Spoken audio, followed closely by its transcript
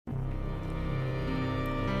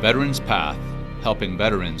Veterans Path, helping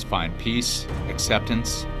veterans find peace,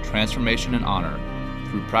 acceptance, transformation, and honor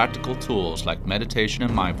through practical tools like meditation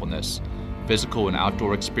and mindfulness, physical and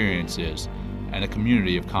outdoor experiences, and a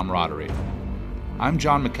community of camaraderie. I'm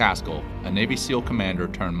John McCaskill, a Navy SEAL commander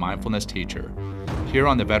turned mindfulness teacher. Here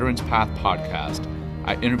on the Veterans Path podcast,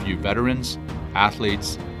 I interview veterans,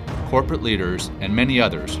 athletes, corporate leaders, and many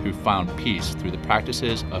others who found peace through the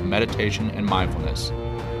practices of meditation and mindfulness,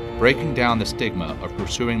 breaking down the stigma of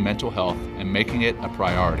pursuing mental health and making it a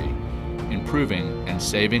priority, improving and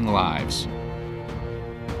saving lives.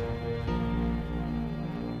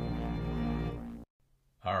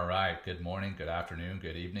 All right, good morning, good afternoon,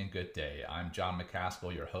 good evening, good day. I'm John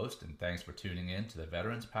McCaskill, your host, and thanks for tuning in to the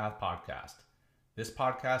Veterans Path podcast. This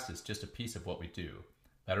podcast is just a piece of what we do.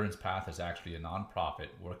 Veterans Path is actually a nonprofit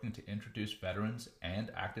working to introduce veterans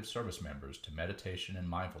and active service members to meditation and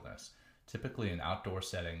mindfulness, typically in outdoor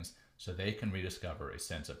settings, so they can rediscover a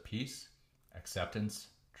sense of peace, acceptance,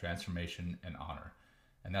 transformation, and honor.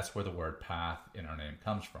 And that's where the word path in our name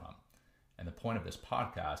comes from. And the point of this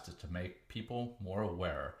podcast is to make people more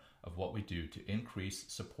aware of what we do to increase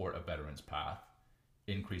support of Veterans Path,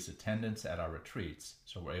 increase attendance at our retreats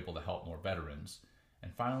so we're able to help more veterans,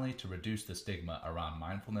 and finally to reduce the stigma around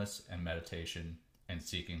mindfulness and meditation and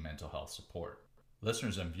seeking mental health support.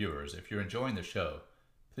 Listeners and viewers, if you're enjoying the show,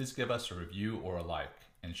 please give us a review or a like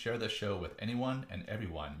and share the show with anyone and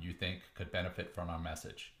everyone you think could benefit from our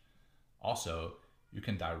message. Also, you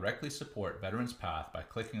can directly support Veterans Path by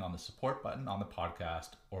clicking on the support button on the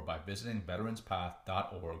podcast or by visiting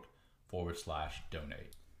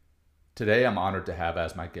veteranspath.org/donate. Today, I'm honored to have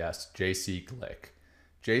as my guest JC Glick.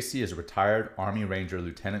 JC is a retired Army Ranger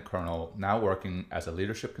Lieutenant Colonel now working as a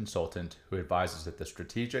leadership consultant who advises at the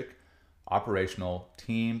strategic, operational,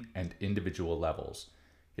 team, and individual levels.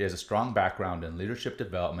 He has a strong background in leadership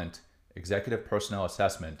development, executive personnel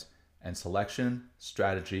assessment, and selection,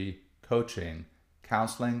 strategy, coaching,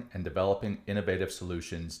 counseling, and developing innovative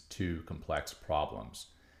solutions to complex problems.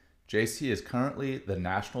 JC is currently the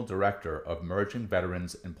National Director of Merging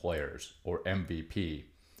Veterans Employers, or MVP,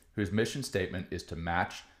 whose mission statement is to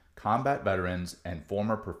match combat veterans and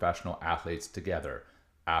former professional athletes together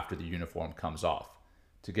after the uniform comes off,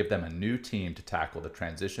 to give them a new team to tackle the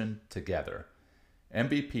transition together.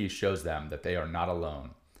 MVP shows them that they are not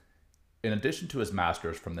alone. In addition to his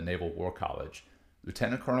master's from the Naval War College,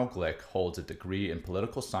 Lieutenant Colonel Glick holds a degree in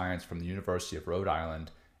political science from the University of Rhode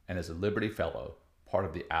Island and is a Liberty Fellow, part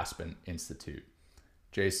of the Aspen Institute.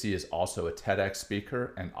 JC is also a TEDx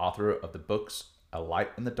speaker and author of the books A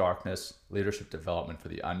Light in the Darkness, Leadership Development for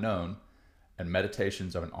the Unknown, and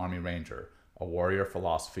Meditations of an Army Ranger, a Warrior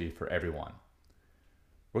Philosophy for Everyone.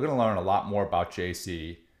 We're going to learn a lot more about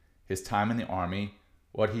JC, his time in the Army,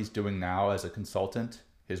 what he's doing now as a consultant,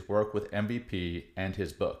 his work with MVP, and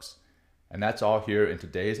his books. And that's all here in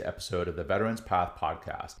today's episode of the Veterans Path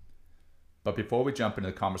podcast. But before we jump into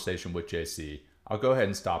the conversation with JC, I'll go ahead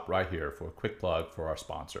and stop right here for a quick plug for our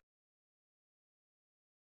sponsor.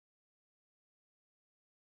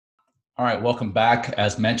 All right, welcome back.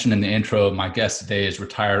 As mentioned in the intro, my guest today is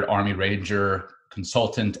retired Army Ranger,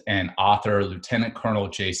 consultant, and author, Lieutenant Colonel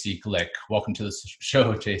JC Glick. Welcome to the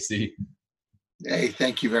show, JC. Hey,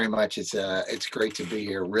 thank you very much. It's great to be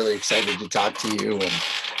here. Really excited to talk to you, and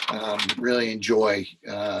really enjoy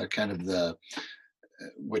kind of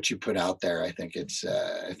what you put out there. I think it's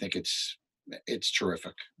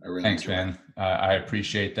terrific. I really Thanks, man. I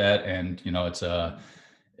appreciate that, and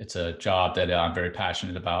it's a job that I'm very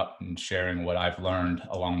passionate about, and sharing what I've learned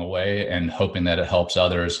along the way and hoping that it helps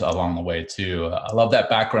others along the way too. I love that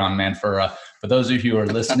background, man. For those of you who are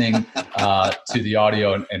listening to the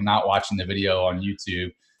audio and not watching the video on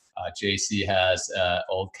YouTube, JC has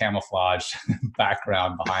old camouflage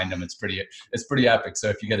background behind him. It's pretty epic. So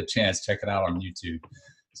if you get a chance, check it out on YouTube.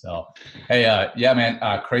 So, hey, yeah, man,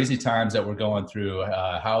 crazy times that we're going through.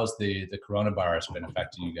 How's the coronavirus been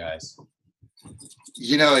affecting you guys?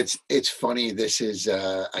 It's funny. This is,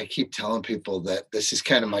 I keep telling people that this is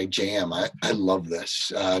kind of my jam. I love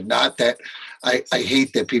this. Not that I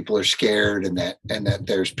hate that people are scared and that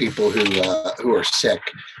there's people who are sick,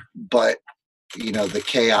 but the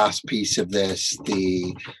chaos piece of this,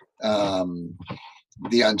 the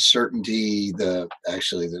uncertainty, the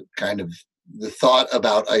thought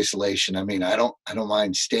about isolation. I mean, I don't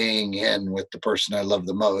mind staying in with the person I love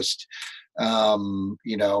the most.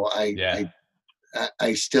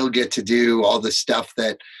 I still get to do all the stuff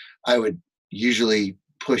that I would usually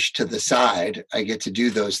push to the side. I get to do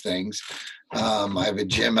those things. I have a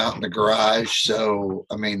gym out in the garage. So,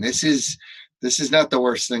 I mean, this is not the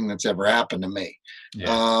worst thing that's ever happened to me.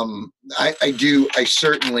 Yeah. I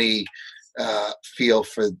certainly feel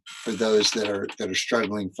for those that are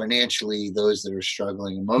struggling financially, those that are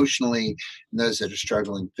struggling emotionally, and those that are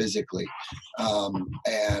struggling physically.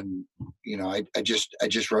 And I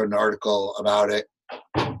just wrote an article about it,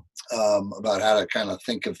 about how to kind of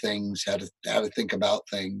think of things, how to think about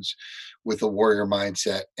things with a warrior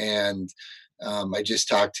mindset. And I just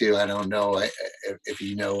talked to, I don't know if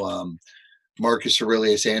you know, Marcus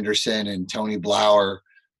Aurelius Anderson and Tony Blauer.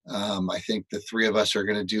 I think the three of us are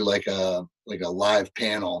going to do like a live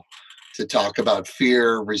panel to talk about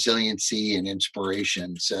fear, resiliency, and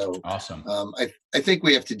inspiration. So Awesome. I think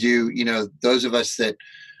we have to do, those of us that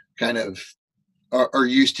kind of are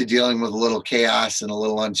used to dealing with a little chaos and a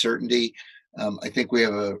little uncertainty. I think we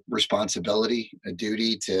have a responsibility, a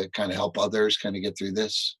duty to kind of help others kind of get through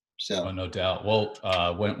this. So, Oh, no doubt. Well,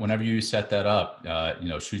 whenever you set that up,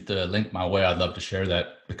 shoot the link my way. I'd love to share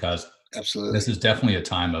that, because this absolutely. is definitely a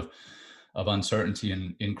time of uncertainty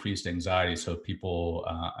and increased anxiety. So people,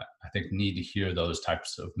 I think, need to hear those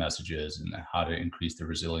types of messages, and how to increase their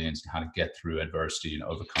resilience and how to get through adversity and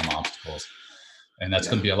overcome obstacles. And that's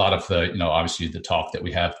going Yeah. to be a lot of the, obviously the talk that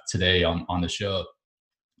we have today on the show.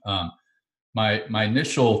 Um, my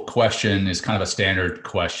initial question is kind of a standard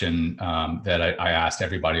question, that I asked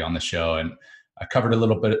everybody on the show, and I covered a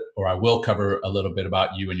little bit, or I will cover a little bit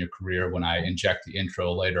about you and your career when I inject the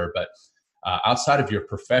intro later. But outside of your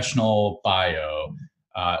professional bio,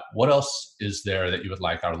 what else is there that you would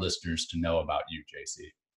like our listeners to know about you,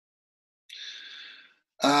 JC?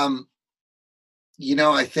 Um,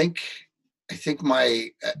 I think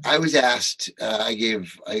I was asked. I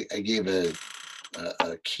gave a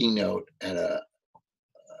keynote at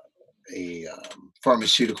a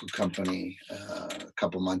pharmaceutical company a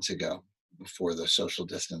couple months ago before the social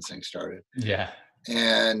distancing started, Yeah.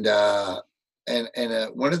 and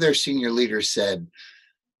one of their senior leaders said,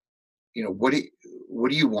 what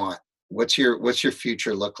do you want? What's your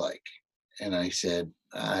future look like? And I said,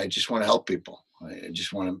 I just want to help people. I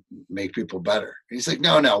just want to make people better. And he's like,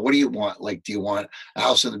 no. What do you want? Like, do you want a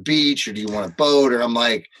house on the beach, or do you want a boat? Or I'm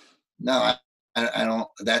like, no, I don't.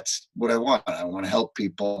 That's what I want. I want to help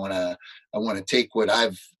people. I want to take what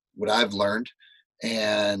I've learned,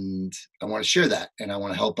 and I want to share that. And I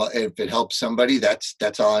want to help. If it helps somebody, that's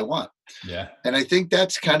all I want. Yeah. And I think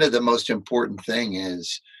that's kind of the most important thing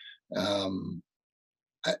is, um,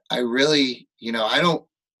 I really, I don't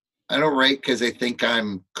write because I think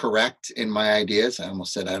I'm correct in my ideas. I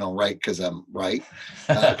almost said I don't write because I'm right,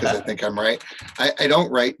 because I think I'm right. I don't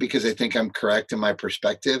write because I think I'm correct in my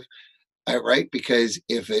perspective. I write because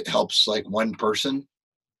if it helps like one person,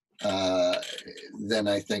 uh, then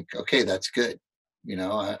I think, okay, that's good.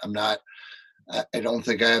 I'm not. I don't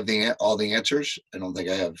think I have all the answers. I don't think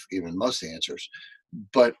I have even most of the answers,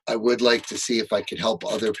 but I would like to see if I could help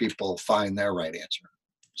other people find their right answer.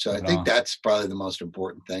 So I Right think on. that's probably the most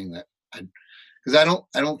important thing that I, because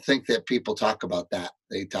I don't think that people talk about that.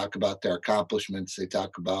 They talk about their accomplishments. They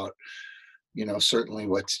talk about, certainly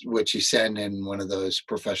what you send in one of those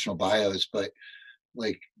professional bios, but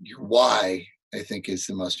like your why, I think is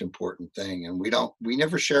the most important thing. And we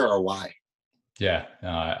never share our why. Yeah, no,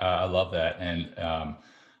 I love that. And I'm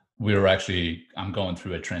going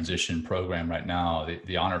through a transition program right now,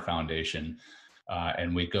 the Honor Foundation.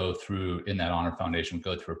 And we go through, in that Honor Foundation, we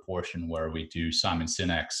go through a portion where we do Simon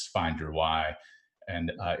Sinek's Find Your Why. And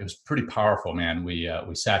it was pretty powerful, man. We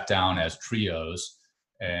sat down as trios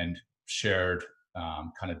and shared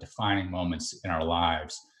kind of defining moments in our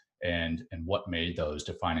lives, and what made those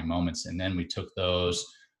defining moments. And then we took those,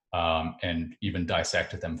 and even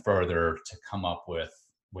dissected them further to come up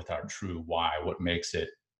with our true why, what makes it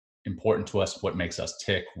important to us, what makes us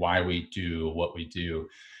tick, why we do what we do.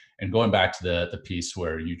 And going back to the piece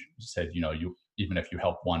where you said, you, even if you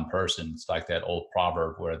help one person, it's like that old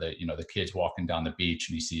proverb where the kid's walking down the beach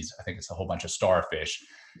and he sees, I think it's a whole bunch of starfish,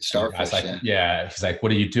 and the guy's Starfish, like, yeah. yeah, he's like,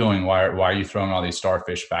 what are you doing? Why are you throwing all these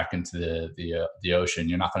starfish back into the ocean?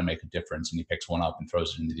 You're not going to make a difference. And he picks one up and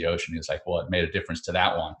throws it into the ocean. He's like, well, it made a difference to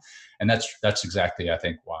that one. And that's exactly, I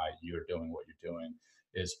think, why you're doing what you're doing,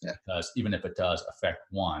 is Yeah. because even if it does affect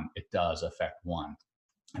one, it does affect one.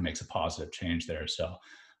 It makes a positive change there. So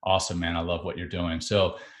awesome, man. I love what you're doing.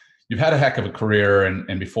 So you've had a heck of a career.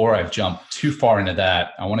 And before I jump too far into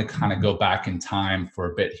that, I want to kind of go back in time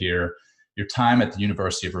for a bit here. Your time at the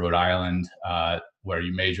University of Rhode Island, where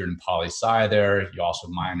you majored in poli-sci there. You also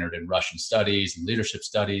minored in Russian studies and leadership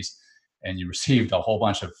studies, and you received a whole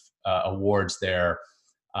bunch of awards there.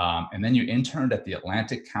 And then you interned at the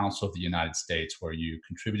Atlantic Council of the United States, where you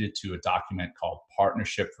contributed to a document called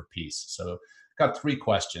Partnership for Peace. So I've got three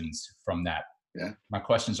questions from that. Yeah. My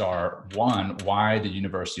questions are: one, why the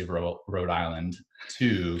University of Rhode Island?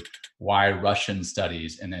 Two, why Russian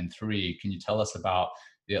studies? And then 3, can you tell us about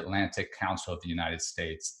the Atlantic Council of the United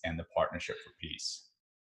States and the Partnership for Peace?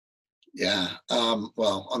 Yeah.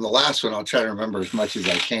 Well, on the last one, I'll try to remember as much as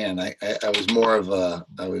I can. I was more of a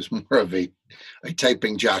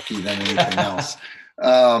typing jockey than anything else.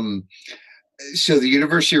 Um, so the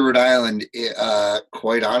University of Rhode Island,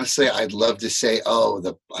 quite honestly, I'd love to say, oh,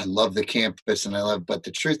 I love the campus and but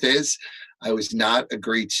the truth is, I was not a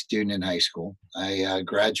great student in high school. I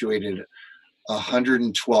graduated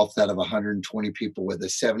 112th out of 120 people with a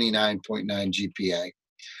 79.9 GPA.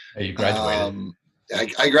 Hey, you graduated. Um,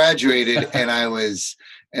 I graduated and I was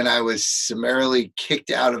summarily kicked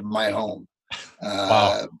out of my home,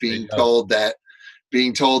 Wow. There you go.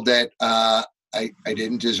 being told that I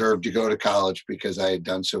didn't deserve to go to college because I had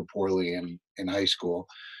done so poorly in high school.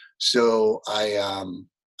 So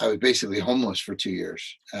I was basically homeless for 2 years.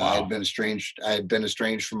 I had Wow. been estranged. I had been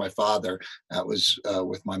estranged from my father. That was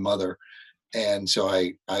with my mother, and so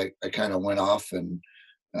I kind of went off and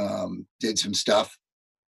did some stuff.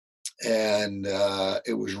 And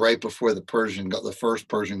it was right before the first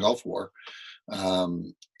Persian Gulf War,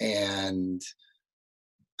 and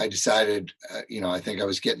I decided, I think I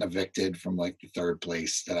was getting evicted from like the third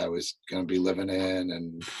place that I was going to be living in.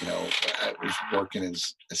 And, I was working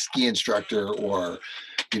as a ski instructor or,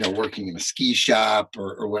 working in a ski shop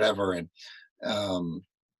or whatever. And um,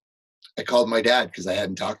 I called my dad because I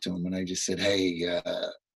hadn't talked to him. And I just said, hey,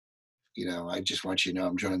 I just want you to know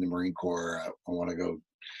I'm joining the Marine Corps. I want to go,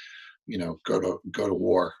 go to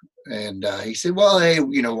war. And he said, well, hey,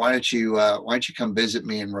 why don't you come visit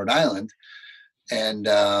me in Rhode Island? And,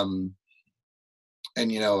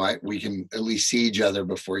 we can at least see each other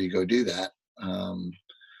before you go do that.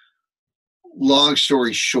 Long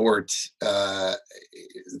story short,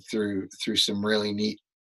 through some really neat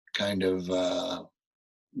kind of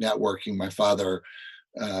networking, my father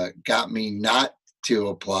got me not to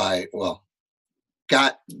apply. Well,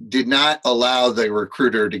 did not allow the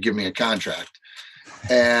recruiter to give me a contract,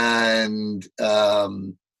 and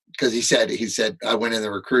because he said I went in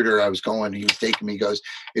the recruiter, I was going, he was taking me, he goes,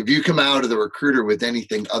 if you come out of the recruiter with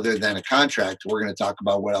anything other than a contract, we're going to talk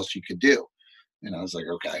about what else you could do. And I was like,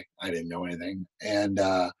 okay, I didn't know anything. And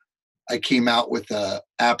I came out with a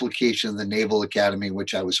application of the Naval Academy,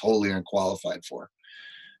 which I was wholly unqualified for.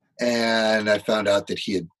 And I found out that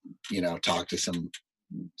he had, talked to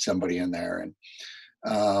somebody in there.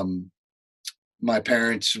 And my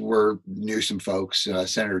parents knew some folks,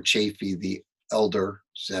 Senator Chafee, the elder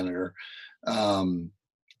senator,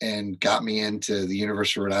 and got me into the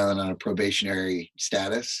University of Rhode Island on a probationary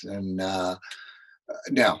status. And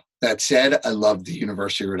now that said, I loved the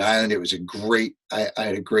University of Rhode Island. It was I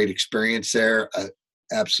had a great experience there. I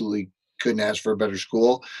absolutely couldn't ask for a better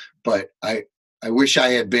school, but I wish I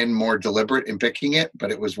had been more deliberate in picking it,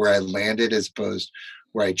 but it was where I landed as opposed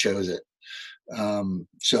where I chose it.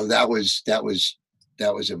 So that was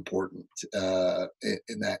important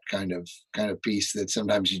in that kind of piece, that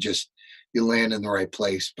sometimes you land in the right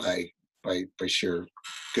place by sheer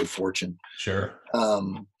good fortune. Sure.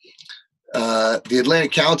 The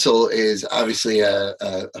Atlantic Council is obviously a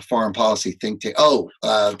foreign policy think tank.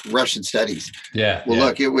 Russian studies. Yeah. Well, yeah.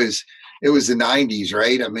 look, it was the 90s,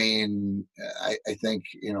 right? I mean, I think,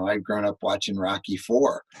 I'd grown up watching Rocky IV.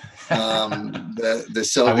 The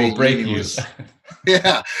Soviet I will break Union you. was,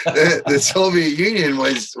 yeah, the Soviet Union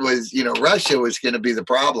was, Russia was going to be the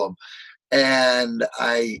problem. And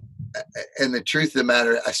the truth of the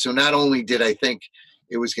matter, so not only did I think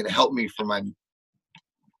it was going to help me for my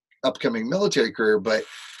upcoming military career, but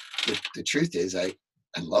the truth is I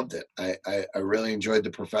loved it. I really enjoyed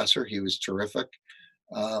the professor. He was terrific.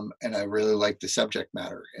 And I really liked the subject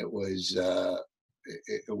matter. It was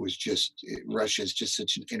Russia is just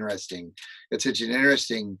such an interesting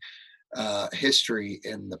history,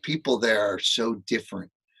 and the people there are so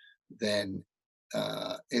different than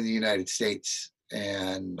in the United States.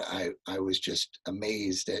 And I was just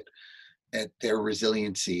amazed at their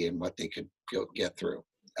resiliency and what they could get through.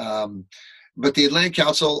 But the Atlantic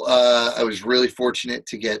Council, I was really fortunate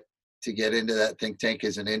to get into that think tank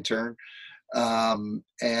as an intern.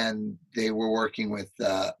 And they were working with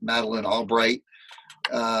Madeleine Albright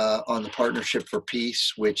on the Partnership for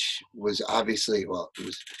Peace, which was obviously, it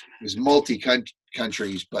was multi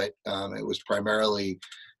countries, but it was primarily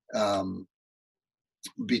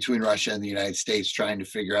between Russia and the United States, trying to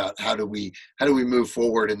figure out how do we move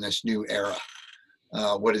forward in this new era.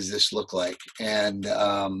 What does this look like? And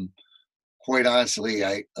quite honestly,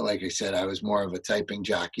 like I said, I was more of a typing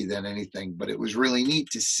jockey than anything, but it was really neat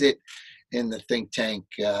to sit in the think tank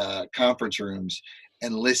conference rooms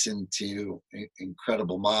and listen to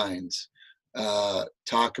incredible minds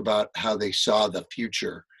talk about how they saw the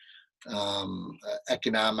future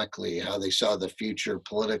economically, how they saw the future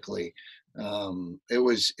politically. It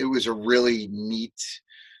was a really neat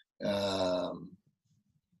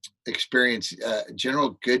experience.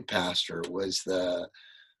 General Goodpaster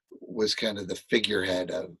was kind of the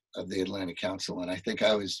figurehead of the Atlantic Council, and I think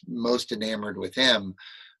I was most enamored with him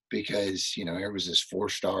because here was this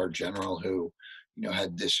 4-star general who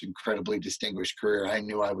had this incredibly distinguished career. I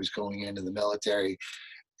knew I was going into the military,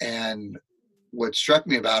 and what struck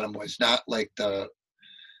me about him was not like the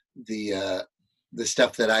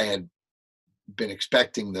stuff that I had been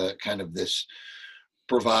expecting, the kind of this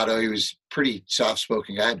bravado. He was pretty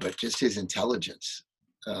soft-spoken guy, but just his intelligence,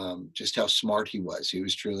 just how smart he was. He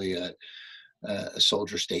was truly a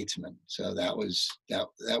soldier statesman. So that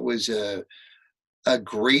was a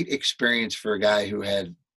great experience for a guy who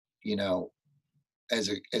had, as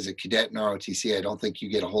a cadet in ROTC. I don't think you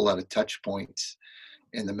get a whole lot of touch points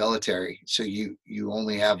in the military. So you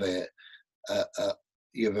only have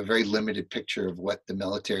you have a very limited picture of what the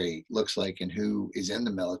military looks like and who is in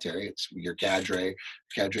the military. It's your cadre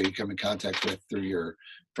you come in contact with through your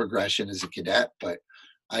progression as a cadet. But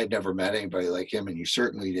I had never met anybody like him, and you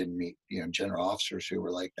certainly didn't meet, general officers who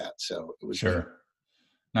were like that. So it was sure.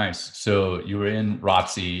 Nice. So you were in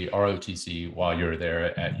ROTC while you were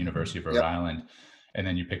there at University of Rhode Island, and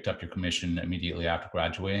then you picked up your commission immediately after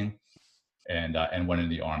graduating, and went in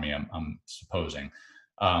the Army. I'm supposing.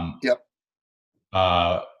 Yep.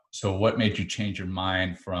 So what made you change your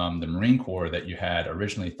mind from the Marine Corps that you had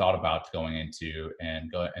originally thought about going into,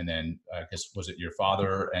 and then I guess, was it your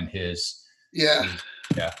father and his? Yeah.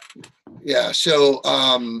 Yeah. So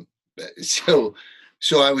I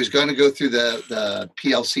was going to go through the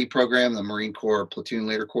PLC program, the Marine Corps Platoon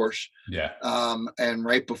Leader course. Yeah. And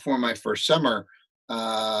right before my first summer,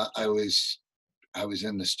 I was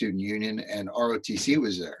in the student union, and ROTC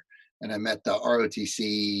was there, and I met the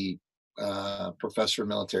ROTC professor of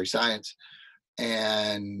military science,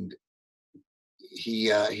 and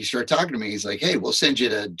he started talking to me. He's like, "Hey, we'll send you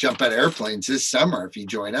to jump out of airplanes this summer if you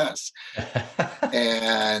join us."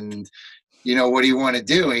 And what do you want to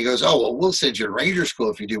do? And he goes, "Oh, well, we'll send you to Ranger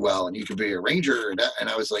School if you do well, and you can be a Ranger." And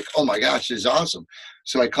I was like, "Oh my gosh, this is awesome!"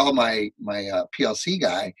 So I called my PLC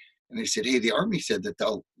guy, and he said, "Hey, the Army said that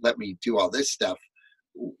they'll let me do all this stuff.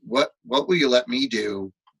 What will you let me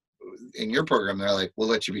do in your program?" They're like, "We'll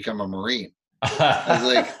let you become a Marine."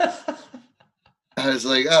 I was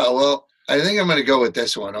like, "Oh, well, I think I'm going to go with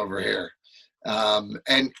this one over here."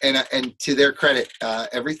 And to their credit,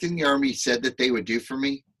 everything the Army said that they would do for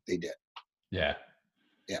me, they did. Yeah.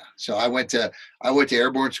 So I went to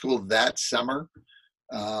airborne school that summer,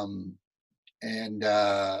 and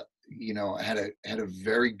I had a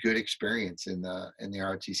very good experience in the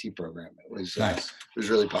ROTC program. It was nice. It was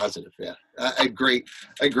really positive. Yeah, I had great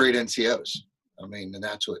NCOs. I mean, and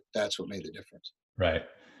that's what made the difference. Right.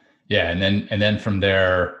 Yeah, and then from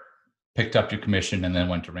there, picked up your commission and then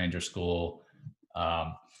went to Ranger School.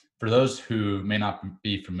 For those who may not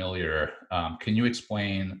be familiar, can you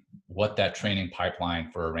explain what that training pipeline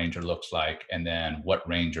for a Ranger looks like, and then what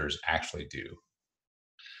Rangers actually do?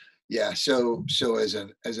 Yeah. So as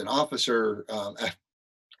an officer,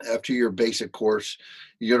 after your basic course,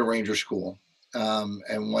 you go to Ranger School,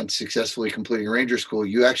 and once successfully completing Ranger School,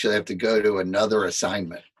 you actually have to go to another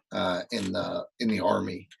assignment in the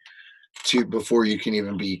Army before you can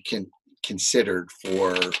even be considered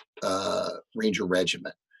for Ranger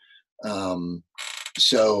Regiment.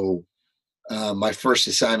 So my first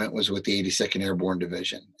assignment was with the 82nd Airborne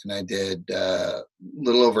Division, and I did a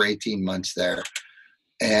little over 18 months there,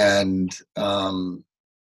 and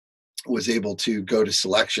was able to go to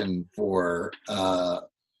selection for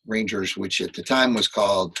Rangers, which at the time was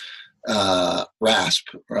called RASP,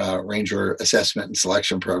 Ranger Assessment and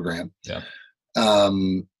Selection Program. Yeah.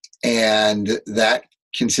 And that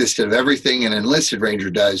consisted of everything an enlisted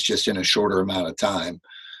Ranger does, just in a shorter amount of time,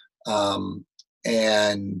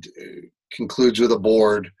 and concludes with a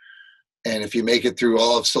board. And if you make it through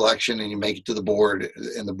all of selection and you make it to the board,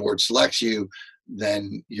 and the board selects you,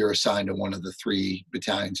 then you're assigned to one of the 3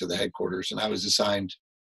 battalions of the headquarters. And I was assigned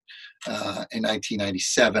in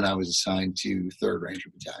 1997. I was assigned to 3rd Ranger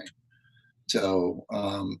Battalion. So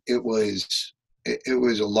it was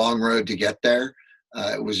a long road to get there.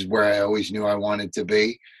 It was where I always knew I wanted to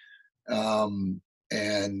be, and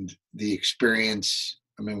the experience.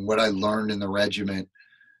 I mean, what I learned in the regiment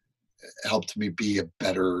helped me be a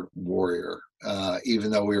better warrior. Even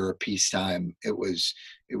though we were at peacetime, it was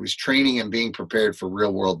training and being prepared for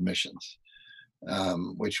real world missions,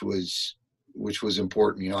 which was which was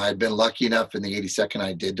important. You know, I had been lucky enough in the 82nd,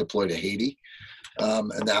 I did deploy to Haiti.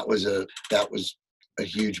 And that was a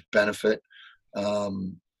huge benefit.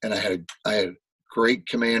 And I had great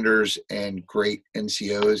commanders and great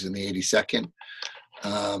NCOs in the 82nd.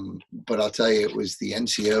 But I'll tell you, it was the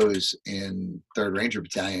NCOs in 3rd Ranger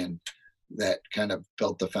Battalion that kind of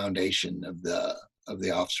built the foundation of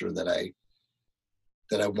the officer that I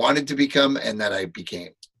wanted to become and that I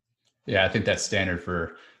became. Yeah, I think that's standard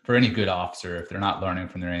for any good officer. If they're not learning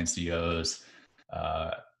from their NCOs,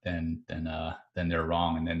 then they're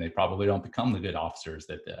wrong, and then they probably don't become the good officers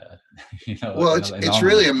that Well, it's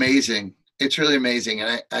really amazing. It's really amazing,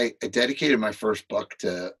 and I dedicated my first book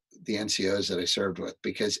to the NCOs that I served with,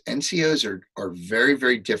 because NCOs are very,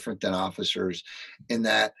 very different than officers in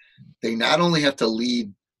that they not only have to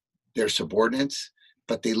lead their subordinates,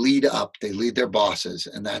 but they lead up. They lead their bosses,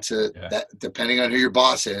 and that depending on who your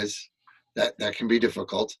boss is, that can be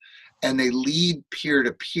difficult. And they lead peer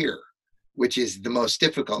to peer, which is the most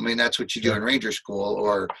difficult. I mean, that's what you do in Ranger School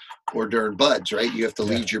or during BUD/S, right? You have to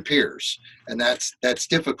lead your peers, and that's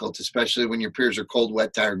difficult, especially when your peers are cold,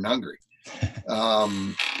 wet, tired, and hungry.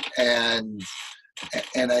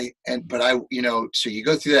 But I, you know, so you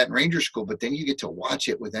go through that in Ranger School, but then you get to watch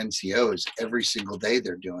it with NCOs every single day.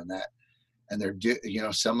 They're doing that, and you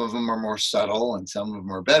know, some of them are more subtle and some of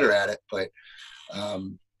them are better at it, but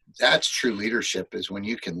that's true leadership, is when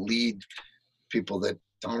you can lead people that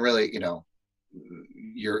don't really, you know,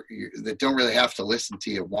 that don't really have to listen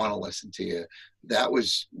to you, want to listen to you. That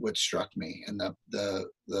was what struck me. And the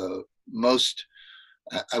most,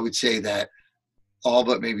 I would say that all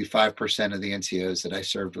but maybe 5% of the NCOs that I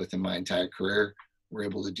served with in my entire career were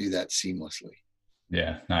able to do that seamlessly.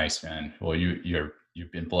 Yeah, nice, man. Well,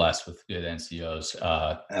 you've been blessed with good NCOs.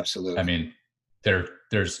 Absolutely. I mean,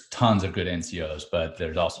 there's tons of good NCOs, but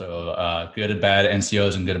there's also good and bad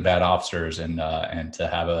NCOs and good and bad officers, and to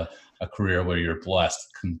have a career where you're blessed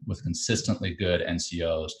with consistently good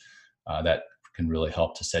NCOs, that can really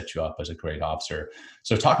help to set you up as a great officer.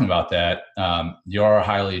 So talking about that, you're a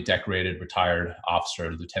highly decorated retired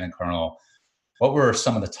officer, lieutenant colonel. What were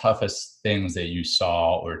some of the toughest things that you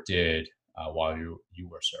saw or did while you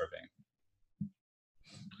were serving?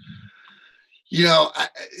 You know,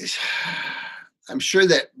 I'm sure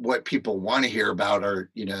that what people want to hear about are,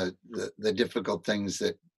 you know, the difficult things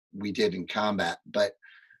that we did in combat. But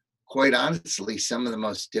quite honestly, some of the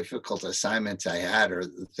most difficult assignments I had, or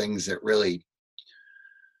the things that really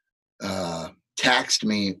taxed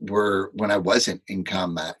me, were when I wasn't in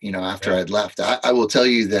combat, you know, after I'd left. I will tell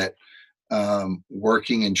you that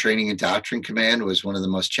working in Training and Doctrine Command was one of the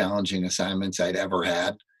most challenging assignments I'd ever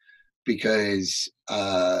had, because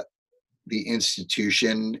the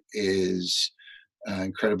institution is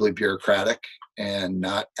incredibly bureaucratic and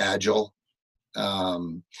not agile,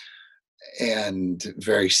 and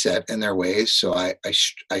very set in their ways. So I'll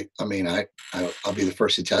be the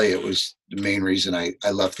first to tell you, it was the main reason I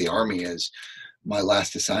left the Army. Is my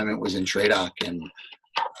last assignment was in TRADOC, and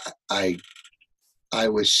I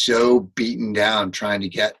was so beaten down trying to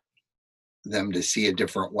get them to see a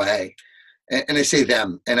different way. And I say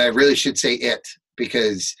them, and I really should say it,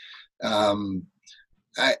 because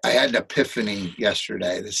I had an epiphany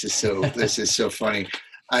yesterday. This is so funny.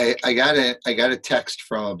 I got a text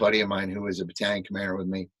from a buddy of mine who was a battalion commander with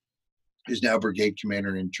me, who's now brigade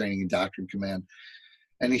commander in Training and Doctrine Command.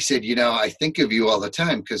 And he said, you know, I think of you all the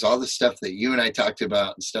time, because all the stuff that you and I talked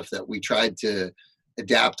about and stuff that we tried to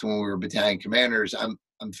adapt when we were battalion commanders, I'm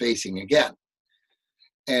facing again.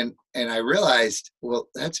 And I realized, well,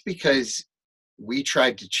 that's because we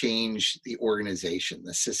tried to change the organization,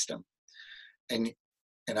 the system. And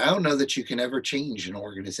I don't know that you can ever change an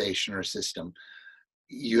organization or a system.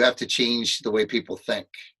 You have to change the way people think.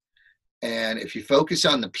 And if you focus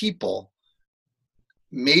on the people,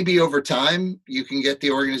 maybe over time you can get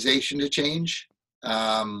the organization to change.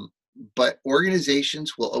 But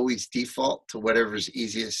organizations will always default to whatever's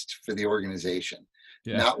easiest for the organization,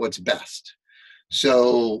 not what's best.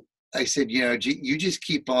 So I said, you know, you just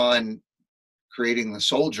keep on creating the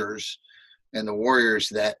soldiers and the warriors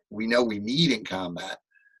that we know we need in combat.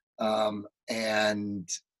 And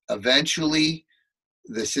eventually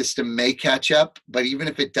the system may catch up, but even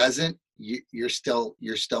if it doesn't, you're still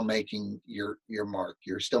making your mark.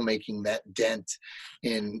 You're still making that dent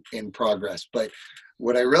in progress. But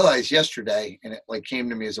what I realized yesterday, and it like came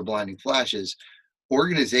to me as a blinding flash, is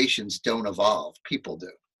organizations don't evolve, people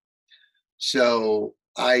do. So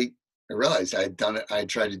I realized I had done it. I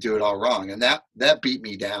tried to do it all wrong, and that beat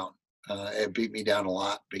me down. It beat me down a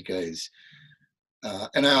lot, because,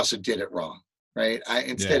 and I also did it wrong. right?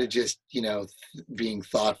 Instead Yeah. of just, being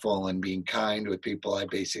thoughtful and being kind with people, I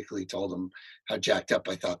basically told them how jacked up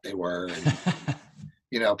I thought they were.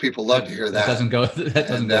 And, people love to hear That that. doesn't go that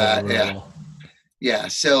doesn't And, go over yeah, well. yeah.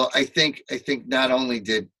 So I think not only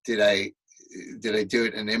did I do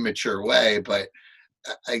it in an immature way, but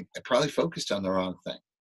I probably focused on the wrong thing.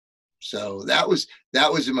 So that was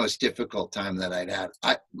the most difficult time that I'd had.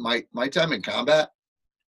 My time in combat,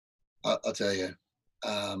 I'll tell you,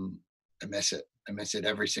 I miss it. I miss it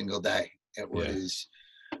every single day. It Yeah. was,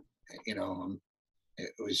 you know, it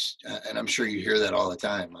was, and I'm sure you hear that all the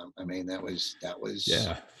time. I mean, that was.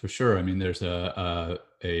 Yeah, for sure. I mean, there's a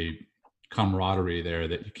camaraderie there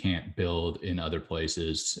that you can't build in other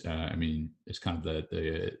places. I mean, it's kind of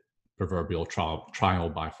the proverbial trial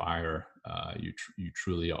by fire. You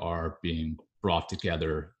truly are being brought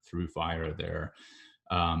together through fire there.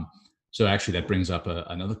 Um, so actually, that brings up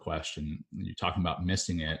another question. You're talking about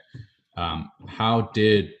missing it. How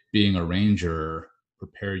did being a ranger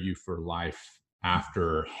prepare you for life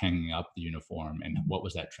after hanging up the uniform, and what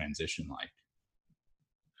was that transition like?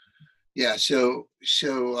 Yeah. So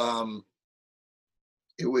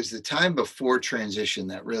it was the time before transition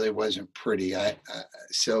that really wasn't pretty.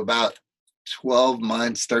 So about 12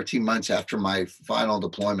 months, 13 months after my final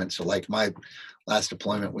deployment. So like my last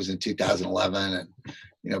deployment was in 2011,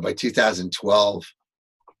 and by 2012,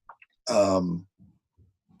 um,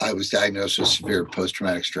 I was diagnosed with severe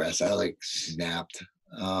post-traumatic stress. I like snapped.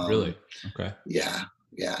 Really? Um, Okay. yeah,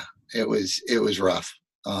 yeah. It was rough.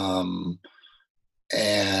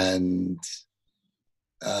 And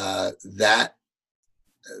that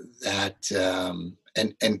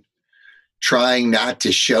and trying not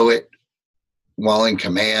to show it while in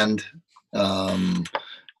command, um,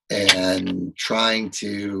 and trying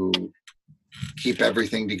to keep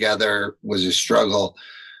everything together was a struggle.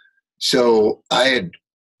 So I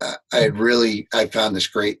found this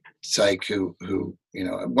great psych who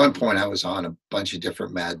at one point I was on a bunch of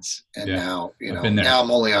different meds, and Yeah. now I've been there. now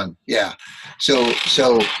I'm only on, yeah. So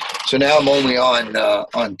now I'm only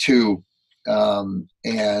on two,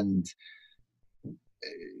 and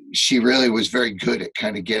she really was very good at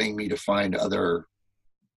kind of getting me to find other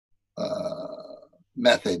uh,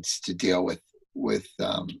 methods to deal with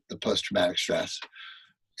the post traumatic stress.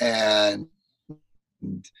 And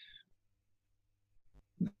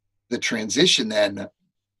the transition then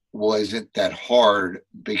wasn't that hard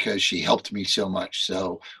because she helped me so much.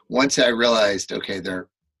 So once I realized, okay, they're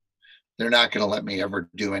not going to let me ever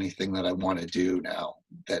do anything that I want to do now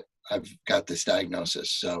that I've got this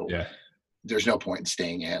diagnosis. So Yeah. there's no point in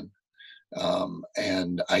staying in.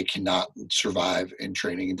 And I cannot survive in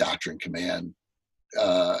training and doctrine command.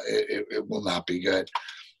 It will not be good.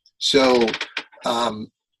 So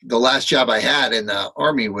the last job I had in the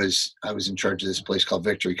Army was I was in charge of this place called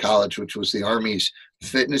Victory College, which was the Army's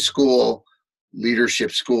fitness school, leadership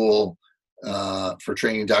school, for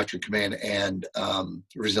training, doctrine, command, and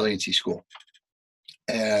resiliency school.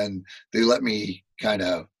 And they let me kind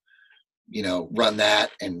of, run that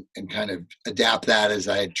and kind of adapt that as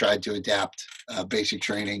I had tried to adapt basic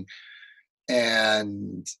training.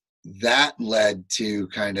 And that led to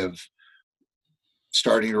kind of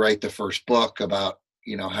starting to write the first book about,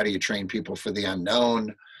 how do you train people for the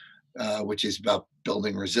unknown, which is about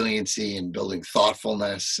building resiliency and building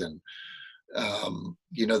thoughtfulness and,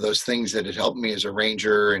 those things that had helped me as a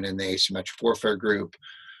ranger and in the asymmetric warfare group.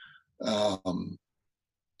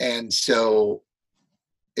 And so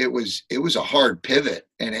it was a hard pivot,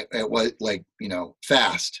 and it was like,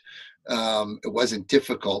 fast. It wasn't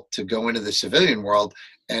difficult to go into the civilian world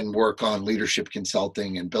and work on leadership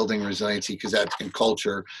consulting and building resiliency because that's in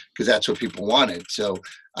culture, because that's what people wanted. So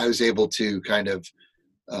I was able to kind of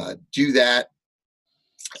do that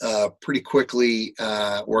pretty quickly,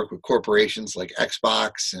 work with corporations like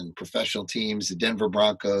Xbox and professional teams, the Denver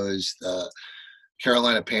Broncos, the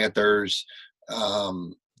Carolina Panthers,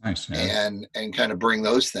 Nice, man. and kind of bring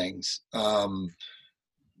those things.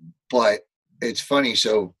 But it's funny.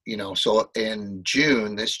 So, so in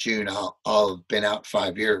this June, I'll have been out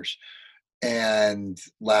 5 years. And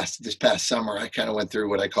this past summer, I kind of went through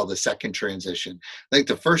what I call the second transition. Like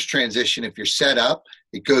the first transition, if you're set up,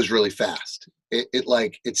 it goes really fast.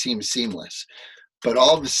 It seems seamless. But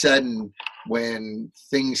all of a sudden, when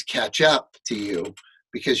things catch up to you,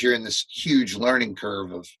 because you're in this huge learning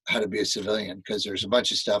curve of how to be a civilian, because there's a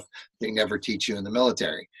bunch of stuff they never teach you in the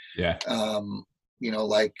military. Yeah.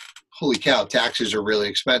 Like, holy cow, taxes are really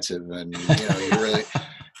expensive, and you really,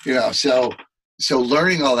 so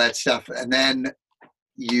learning all that stuff, and then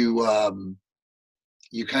you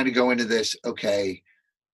kind of go into this. Okay,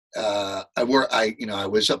 I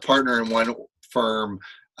was a partner in one firm.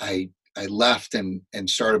 I I left and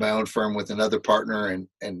started my own firm with another partner,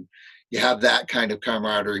 and you have that kind of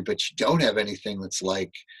camaraderie, but you don't have anything that's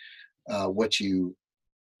like what you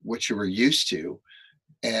were used to.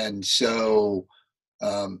 And so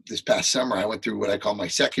this past summer, I went through what I call my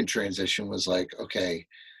second transition. Was like, okay,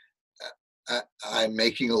 I'm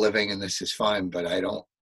making a living and this is fine, but I don't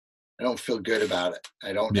feel good about it.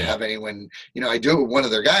 I don't Yeah. have anyone, I do it with one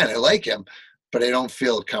other guy and I like him, but I don't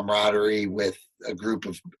feel camaraderie with a group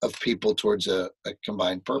of people towards a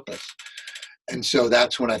combined purpose. And so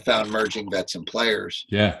that's when I found Merging Vets and Players.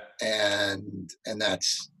 Yeah. And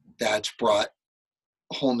that's brought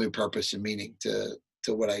a whole new purpose and meaning to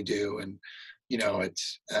what I do. And,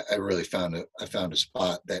 I really found a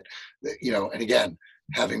spot that, and again,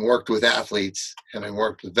 having worked with athletes, having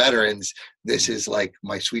worked with veterans, this is like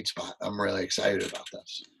my sweet spot. I'm really excited about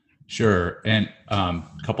this. Sure. And a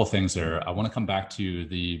couple things there. I want to come back to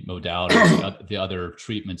the modalities, the other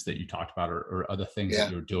treatments that you talked about, or other things that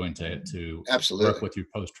you're doing to Absolutely work with your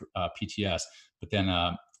post PTS. But then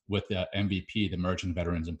with the MVP, the Merging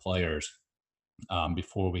Veterans and Players,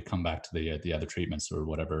 before we come back to the other treatments or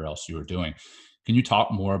whatever else you were doing, can you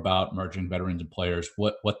talk more about Merging Veterans and Players?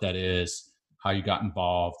 What that is, how you got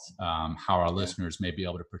involved, how our listeners may be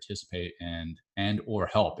able to participate and or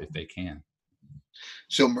help if they can.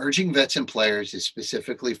 So Merging Vets and Players is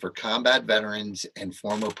specifically for combat veterans and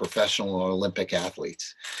former professional or Olympic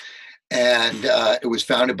athletes. And it was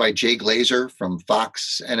founded by Jay Glazer from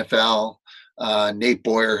Fox NFL, Nate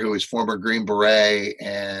Boyer, who was former Green Beret,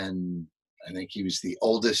 and I think he was the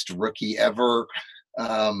oldest rookie ever,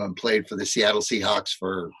 and played for the Seattle Seahawks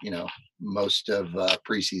for, most of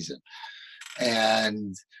preseason.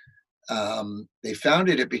 And they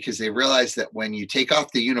founded it because they realized that when you take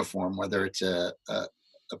off the uniform, whether it's a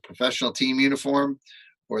professional team uniform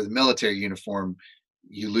or the military uniform,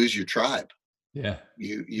 you lose your tribe. Yeah.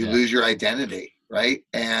 You lose your identity, right?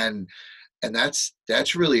 And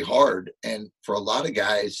that's really hard. And for a lot of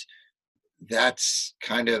guys, that's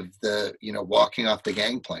kind of the, walking off the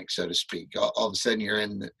gangplank, so to speak. All of a sudden you're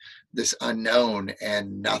in this unknown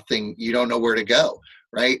and nothing, you don't know where to go,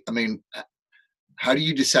 right? I mean, how do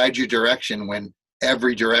you decide your direction when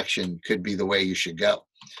every direction could be the way you should go?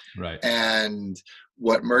 Right. And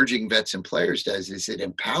what Merging Vets and Players does is it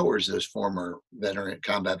empowers those former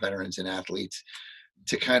combat veterans and athletes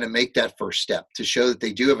to kind of make that first step, to show that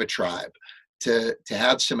they do have a tribe, to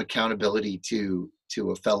have some accountability to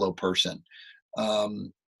a fellow person,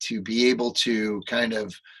 to be able to kind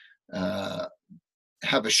of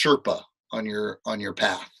have a Sherpa on your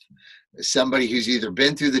path. Somebody who's either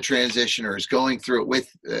been through the transition or is going through it with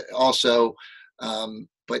also,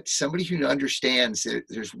 but somebody who understands that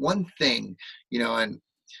there's one thing, and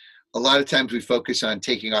a lot of times we focus on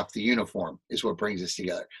taking off the uniform is what brings us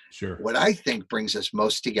together. Sure. What I think brings us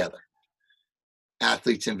most together,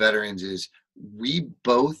 athletes and veterans, is we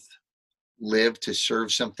both live to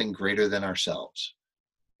serve something greater than ourselves.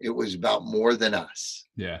 It was about more than us.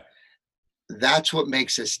 Yeah. That's what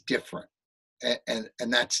makes us different. And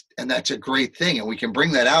that's a great thing. And we can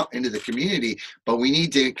bring that out into the community, but we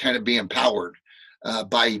need to kind of be empowered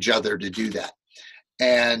by each other to do that.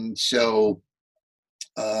 And so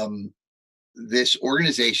this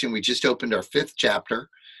organization, we just opened our 5th chapter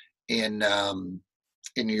in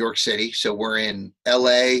New York City. So we're in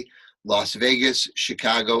LA, Las Vegas,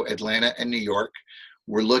 Chicago, Atlanta, and New York.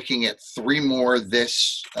 We're looking at 3 more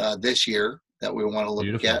this year that we want to look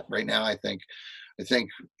Beautiful. at right now. I think,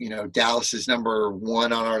 Dallas is number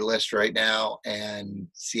 1 on our list right now, and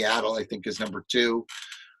Seattle, I think, is number 2.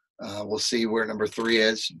 We'll see where number 3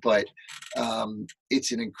 is, but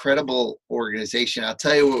it's an incredible organization. I'll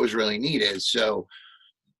tell you what was really neat is, so,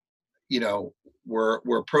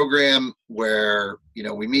 we're a program where,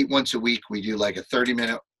 we meet once a week. We do like a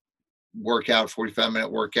 30-minute workout,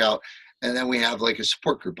 45-minute workout, and then we have like a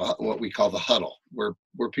support group, what we call the huddle, where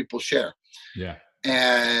people share. Yeah.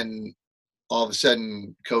 And all of a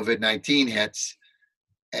sudden COVID-19 hits,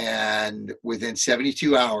 and within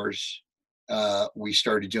 72 hours, we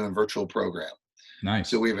started doing virtual program. Nice.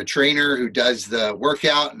 So we have a trainer who does the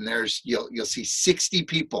workout, and you'll see 60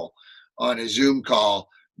 people on a Zoom call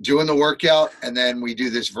doing the workout, and then we do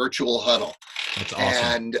this virtual huddle. That's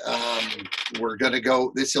awesome. And we're going to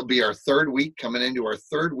go, this will be our 3rd week, coming into our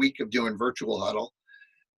 3rd week of doing virtual huddle.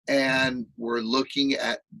 And we're looking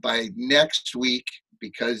at, by next week,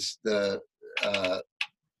 because the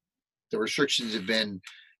restrictions have been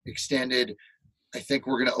extended, I think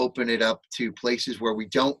we're going to open it up to places where we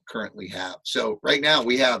don't currently have. So right now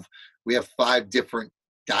we have 5 different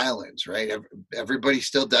dial-ins, right? Everybody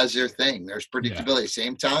still does their thing. There's predictability,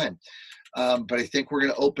 same time. But I think we're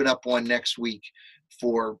going to open up one next week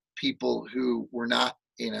for people who were not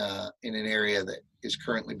in an area that is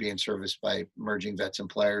currently being serviced by emerging vets and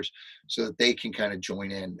players, so that they can kind of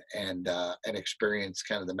join in and experience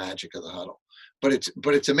kind of the magic of the huddle. But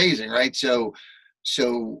it's amazing, right? So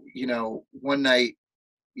one night,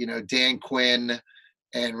 Dan Quinn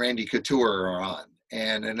and Randy Couture are on,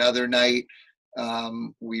 and another night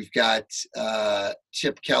we've got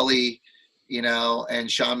Chip Kelly,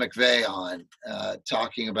 and Sean McVay on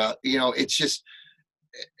talking about, it's just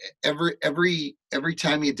every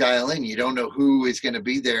time you dial in, you don't know who is going to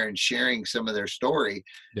be there and sharing some of their story.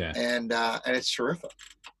 Yeah. And it's terrific.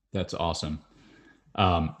 That's awesome.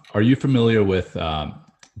 Are you familiar with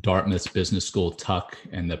Dartmouth's business school Tuck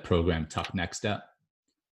and the program Tuck Next Step?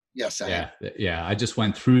 Yes, I am. Yeah. Yeah. I just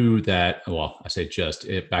went through that. Well, I say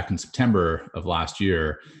back in September of last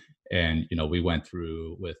year. And, we went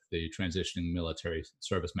through with the transitioning military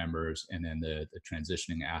service members and then the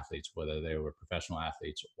transitioning athletes, whether they were professional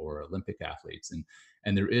athletes or Olympic athletes.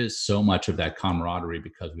 And there is so much of that camaraderie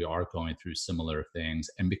because we are going through similar things.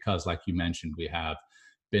 And because, like you mentioned, we have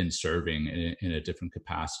been serving in a different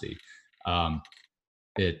capacity.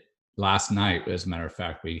 Last night, as a matter of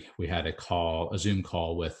fact, we had a Zoom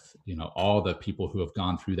call with, all the people who have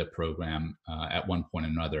gone through the program at one point or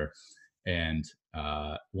another. And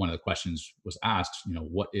one of the questions was asked,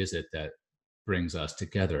 what is it that brings us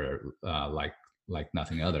together like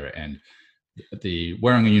nothing other? And the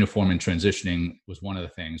wearing a uniform and transitioning was one of the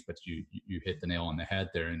things, but you hit the nail on the head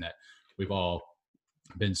there, in that we've all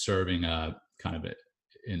been serving kind of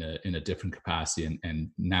in a different capacity.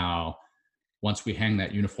 And now, once we hang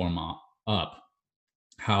that uniform up,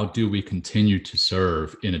 how do we continue to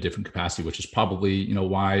serve in a different capacity, which is probably,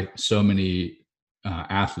 why so many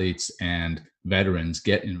athletes and veterans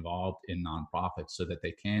get involved in nonprofits, so that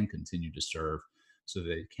they can continue to serve, so that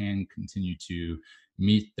they can continue to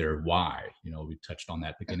meet their why. We touched on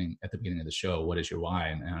that at the beginning of the show. What is your why?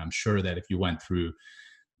 And I'm sure that if you went through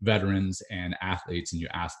veterans and athletes and you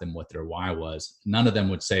asked them what their why was, none of them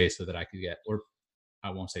would say so that I could get, or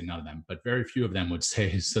I won't say none of them, but very few of them would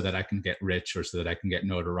say so that I can get rich, or so that I can get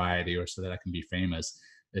notoriety, or so that I can be famous.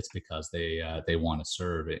 It's because they want to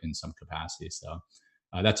serve in some capacity. So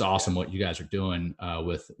that's awesome what you guys are doing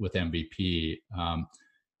with MVP.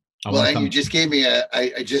 You just gave me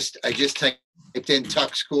I just typed in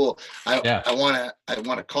Tuck School. I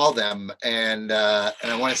want to call them and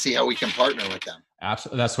I want to see how we can partner with them.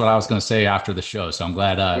 Absolutely, that's what I was going to say after the show. So I'm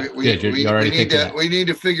glad we need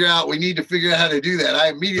to figure out how to do that. I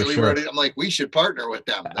immediately wrote it. I'm like, we should partner with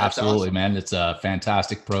them. That's absolutely awesome. Man. It's a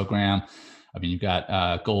fantastic program. I mean, you've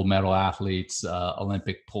got gold medal athletes,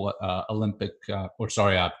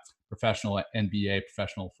 professional NBA,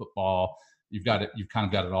 professional football. You've kind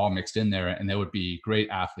of got it all mixed in there, and there would be great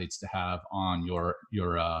athletes to have on your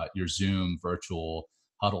Zoom virtual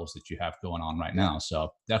huddles that you have going on right now.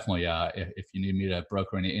 So definitely, if you need me to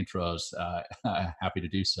broker any intros, happy to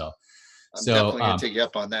do so. I'm definitely gonna take you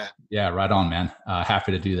up on that. Yeah, right on, man.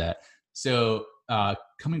 Happy to do that. So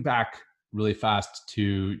coming back really fast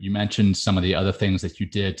to, you mentioned some of the other things that you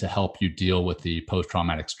did to help you deal with the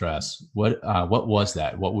post-traumatic stress. What was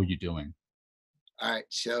that? What were you doing? All right.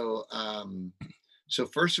 So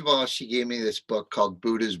first of all, she gave me this book called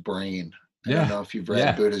Buddha's Brain. I don't know if you've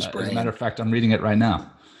read Buddha's Brain. As a matter of fact, I'm reading it right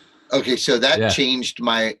now. Okay. So that changed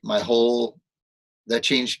my whole, that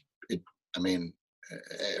changed it. I mean,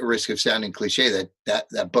 at risk of sounding cliche,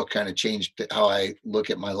 that book kind of changed how I look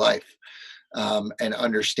at my life. And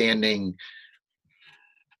understanding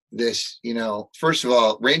this, first of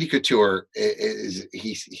all, Randy Couture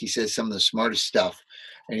he says some of the smartest stuff,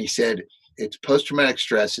 and he said, it's post-traumatic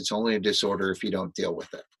stress. It's only a disorder if you don't deal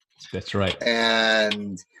with it. That's right.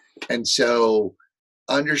 And so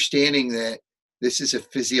understanding that this is a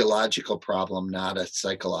physiological problem, not a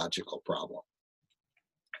psychological problem.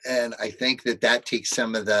 And I think that takes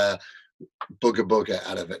some of the booga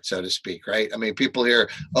out of it, so to speak, right? I mean, people hear,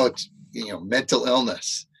 oh, it's, mental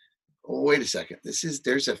illness. Well, wait a second.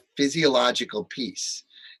 There's a physiological piece.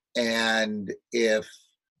 And if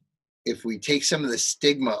we take some of the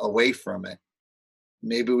stigma away from it,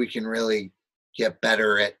 maybe we can really get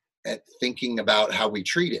better at thinking about how we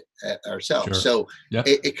treat it ourselves. Sure. So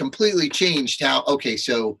it completely changed how, okay,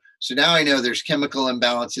 so now I know there's chemical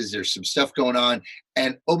imbalances, there's some stuff going on.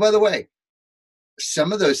 And oh, by the way,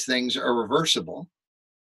 some of those things are reversible.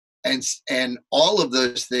 And all of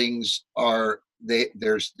those things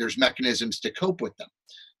there's mechanisms to cope with them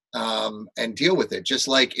and deal with it. Just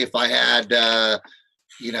like if I had, a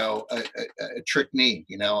trick knee,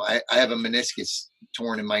 I have a meniscus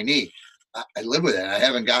torn in my knee. I live with it. I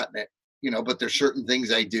haven't gotten it but there's certain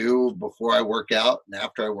things I do before I work out and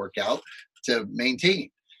after I work out to maintain.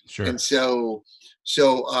 Sure. And so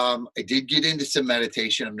I did get into some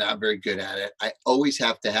meditation. I'm not very good at it. I always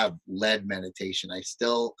have to have led meditation. I'm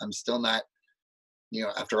still not,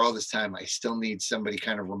 after all this time, I still need somebody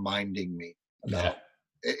kind of reminding me about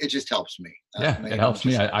it. Just helps me. Yeah, it helps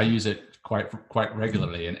me. I use it quite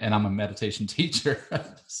regularly, and I'm a meditation teacher.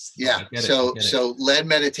 So led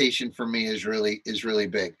meditation for me is really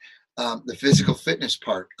big. The physical fitness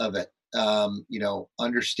part of it,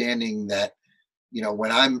 understanding that,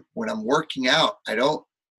 when I'm working out, I don't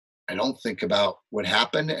think about what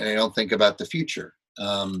happened, and I don't think about the future.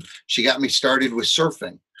 She got me started with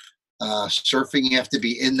surfing. Surfing, you have to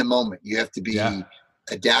be in the moment. You have to be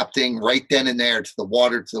adapting right then and there to the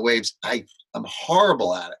water, to the waves. I'm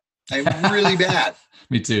horrible at it. I'm really bad.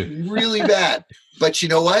 Me too. Really bad. But you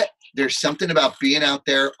know what? There's something about being out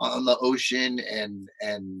there on the ocean and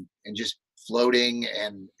just floating,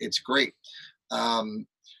 and it's great.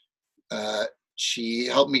 She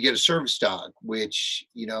helped me get a service dog, which,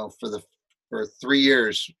 for 3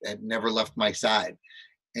 years had never left my side,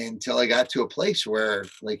 until I got to a place where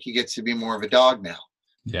he gets to be more of a dog now.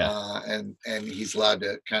 Yeah. And he's allowed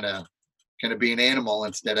to kind of be an animal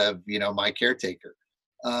instead of, my caretaker.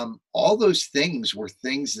 All those things were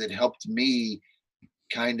things that helped me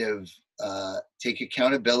kind of take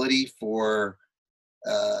accountability for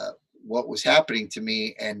what was happening to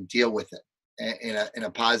me and deal with it in a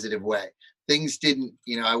positive way. Things didn't,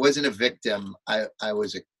 I wasn't a victim. I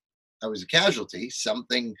was a casualty.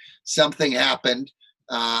 Something happened.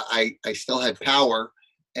 I still had power,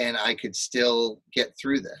 and I could still get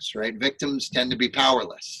through this, right? Victims tend to be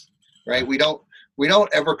powerless, right? We don't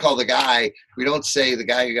ever call we don't say the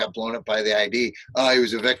guy who got blown up by the ID, he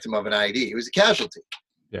was a victim of an ID. He was a casualty.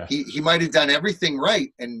 Yeah. He might have done everything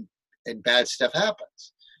right, and bad stuff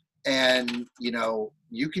happens. And,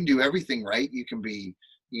 you can do everything right. You can be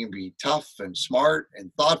tough and smart and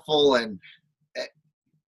thoughtful, and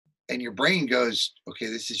your brain goes, okay,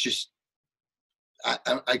 this is just,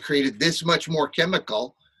 I created this much more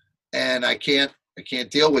chemical, and I can't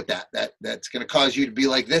deal with that. That's going to cause you to be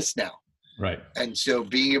like this now. Right. And so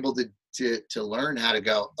being able to learn how to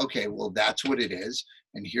go, okay, well, that's what it is,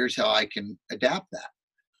 and here's how I can adapt that.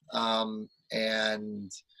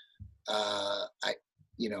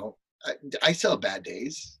 I still have bad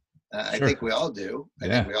days. Sure. I think we all do. I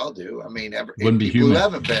mean, Wouldn't be people human. who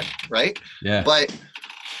haven't been, right? Yeah. But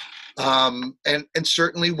and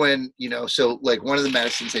certainly when, so one of the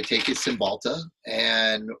medicines I take is Cymbalta,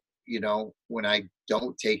 and when I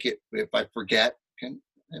don't take it, if I forget,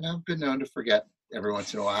 and I've been known to forget every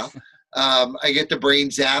once in a while, I get the brain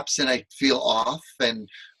zaps and I feel off,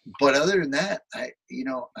 but other than that,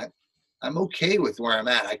 I'm okay with where I'm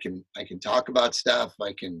at. I can talk about stuff.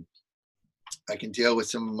 I can deal with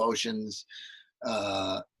some emotions.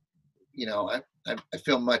 I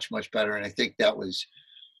feel much, much better. And I think that was,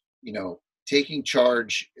 taking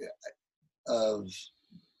charge of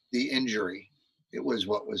the injury. It was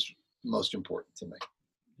what was most important to me.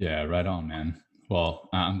 Yeah, right on, man. Well,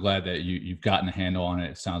 I'm glad that you've gotten a handle on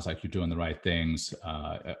it. It sounds like you're doing the right things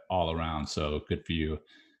all around. So good for you.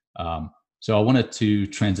 So I wanted to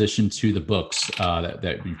transition to the books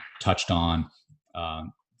that we touched on.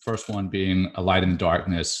 First one being A Light in the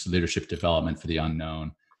Darkness, Leadership Development for the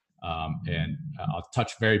Unknown. And I'll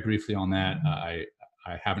touch very briefly on that.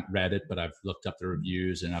 I haven't read it, but I've looked up the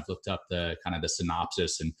reviews, and I've looked up the kind of the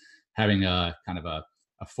synopsis, and having a kind of a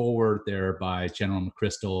foreword there by General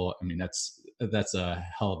McChrystal. I mean, that's a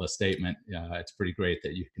hell of a statement. It's pretty great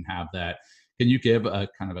that you can have that. Can you give a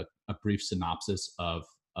kind of a brief synopsis of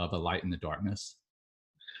A Light in the Darkness?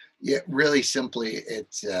 Yeah, really simply,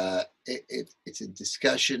 it's a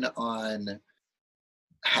discussion on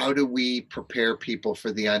how do we prepare people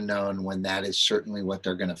for the unknown when that is certainly what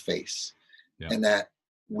they're going to face. Yeah. And that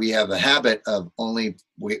we have a habit of only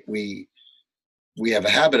we have a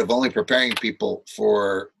habit of only preparing people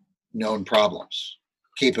for known problems,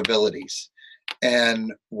 capabilities.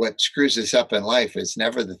 And what screws us up in life is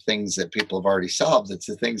never the things that people have already solved. It's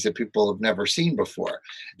the things that people have never seen before.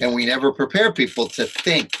 And we never prepare people to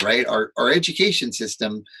think, right? Our education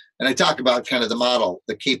system, and I talk about kind of the model,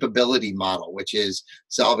 the capability model, which is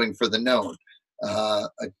solving for the known.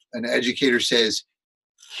 An educator says,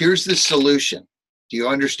 here's the solution. Do you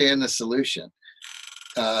understand the solution?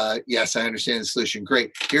 Yes, I understand the solution.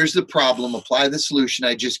 Great. Here's the problem. Apply the solution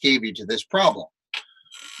I just gave you to this problem.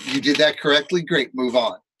 You did that correctly. Great. Move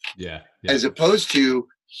on. Yeah. As opposed to,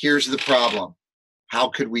 here's the problem. How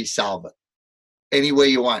could we solve it? Any way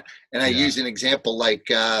you want. And I use an example like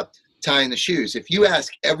tying the shoes. If you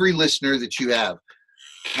ask every listener that you have,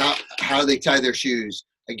 how how they tie their shoes,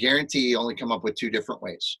 I guarantee you only come up with 2 different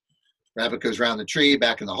ways. Rabbit goes around the tree,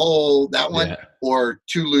 back in the hole, that one, Yeah. or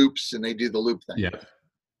 2 loops and they do the loop thing. Yeah.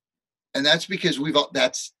 And that's because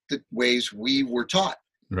that's the ways we were taught.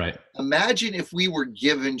 Right. Imagine if we were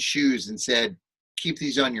given shoes and said, keep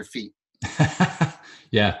these on your feet.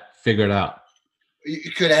 Yeah. Figure it out.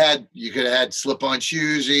 You could have had slip-on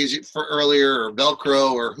shoes easy for earlier, or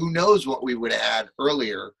Velcro, or who knows what we would have had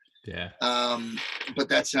earlier. Yeah. But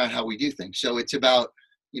that's not how we do things. So it's about,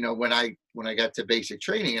 when I got to basic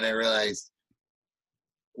training and I realized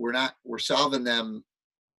we're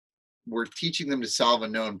teaching them to solve a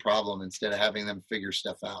known problem instead of having them figure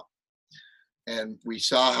stuff out. And we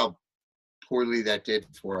saw how poorly that did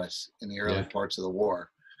for us in the early parts of the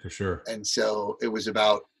war. For sure. And so it was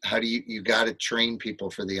about how do you got to train people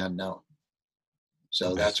for the unknown.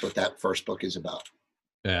 So that's what that first book is about.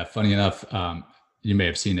 Yeah. Funny enough, you may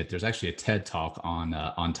have seen it. There's actually a TED talk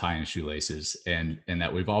on tying shoelaces, and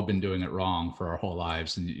that we've all been doing it wrong for our whole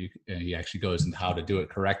lives. And he actually goes into how to do it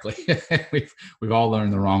correctly. we've all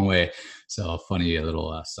learned the wrong way. So funny, a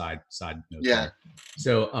little side note. Yeah. There.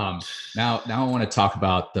 So now I want to talk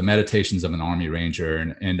about the Meditations of an Army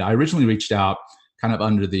Ranger, and I originally reached out kind of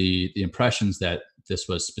under the impressions that this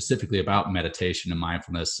was specifically about meditation and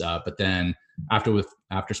mindfulness. But then after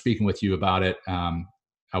speaking with you about it,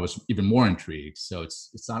 I was even more intrigued. So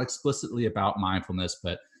it's not explicitly about mindfulness,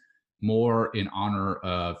 but more in honor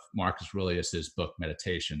of Marcus Aurelius's book,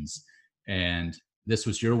 Meditations. And this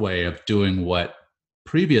was your way of doing what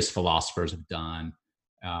previous philosophers have done,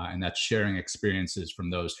 and that's sharing experiences from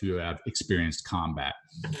those who have experienced combat.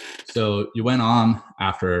 So you went on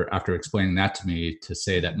after explaining that to me to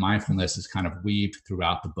say that mindfulness is kind of weaved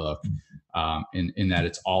throughout the book, in that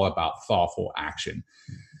it's all about thoughtful action.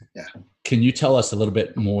 Yeah. Can you tell us a little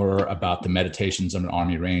bit more about the Meditations of an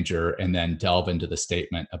Army Ranger, and then delve into the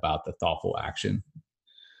statement about the thoughtful action?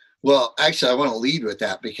 Well, actually, I want to lead with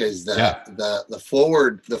that because the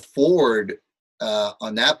forward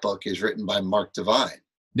on that book is written by Mark Divine.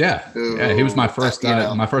 Yeah, he was my first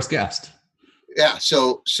guest. Yeah,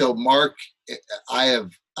 so Mark, I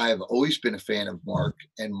have always been a fan of Mark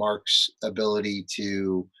and Mark's ability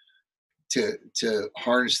to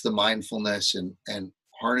harness the mindfulness and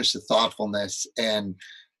harness the thoughtfulness and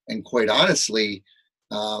quite honestly,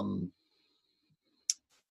 I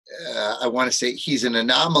want to say he's an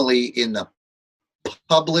anomaly in the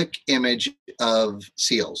public image of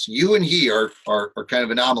SEALs. You and he are kind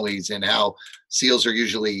of anomalies in how SEALs are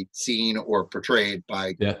usually seen or portrayed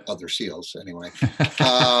by other SEALs anyway.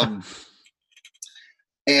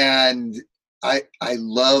 And I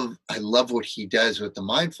love what he does with the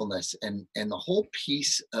mindfulness and the whole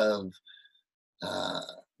piece of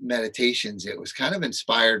Meditations. It was kind of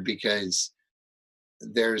inspired because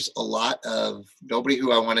there's a lot of nobody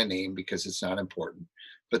who I want to name because it's not important,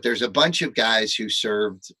 but there's a bunch of guys who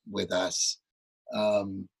served with us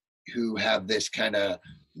who have this kind of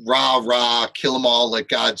rah, kill them all, let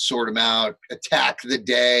God sort them out, attack the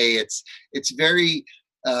day. It's very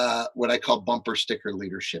what I call bumper sticker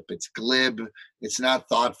leadership. It's glib. It's not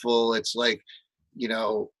thoughtful. It's like,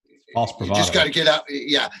 false bravado. You just got to get up.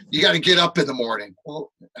 Yeah. You got to get up in the morning.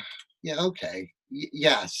 Well, yeah. Okay.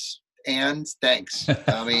 Yes. And thanks.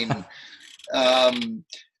 I mean,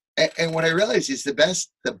 and what I realized is the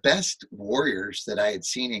best warriors that I had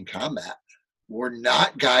seen in combat were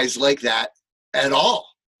not guys like that at all.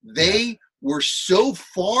 They were so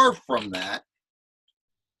far from that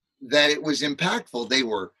it was impactful. They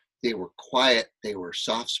were quiet. They were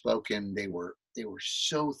soft-spoken. They were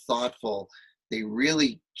so thoughtful. They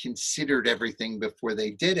really considered everything before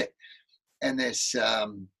they did it. And this,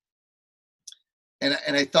 and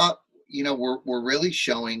I thought, we're really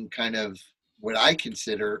showing kind of what I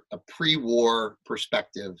consider a pre-war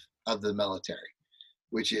perspective of the military,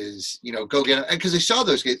 which is, go get it. Because I saw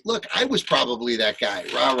those guys. Look, I was probably that guy.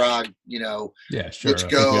 Rah, yeah, sure. Let's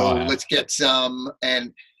go, let's get some.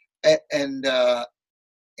 And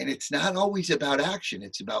it's not always about action.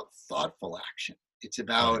 It's about thoughtful action. It's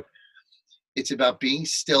about being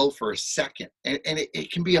still for a second. And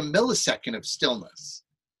it can be a millisecond of stillness.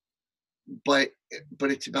 But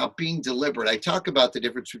it's about being deliberate. I talk about the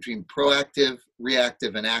difference between proactive,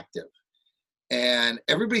 reactive, and active. And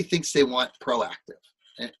everybody thinks they want proactive.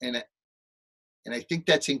 And I think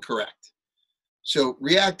that's incorrect. So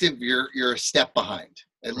reactive, you're a step behind,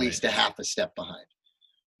 at least a half a step behind.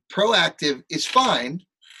 Proactive is fine,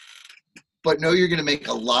 but know you're going to make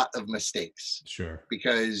a lot of mistakes. Sure.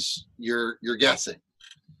 Because you're guessing,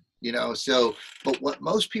 so, but what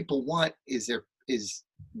most people want is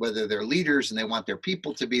whether they're leaders and they want their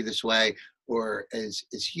people to be this way, or as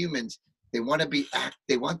humans, they want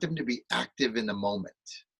them to be active in the moment.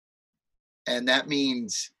 And that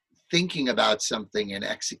means thinking about something and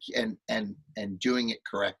execute and doing it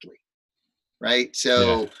correctly. Right.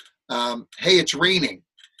 So, hey, it's raining.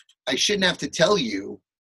 I shouldn't have to tell you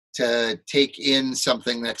to take in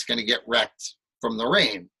something that's going to get wrecked from the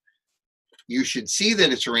rain. You should see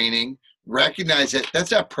that it's raining, recognize it.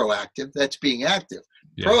 That's not proactive. That's being active.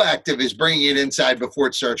 Yeah. Proactive is bringing it inside before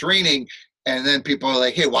it starts raining. And then people are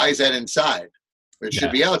like, hey, why is that inside? It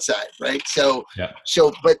should be outside. Right. So,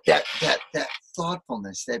 but that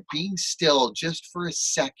thoughtfulness, that being still just for a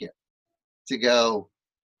second to go,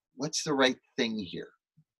 what's the right thing here?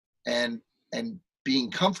 And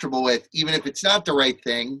being comfortable with, even if it's not the right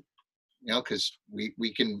thing, because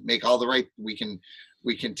we can make all the right, we can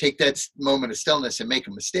take that moment of stillness and make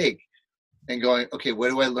a mistake and going, okay, what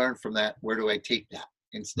do I learn from that? Where do I take that?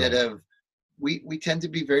 Instead of, we tend to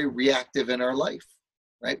be very reactive in our life,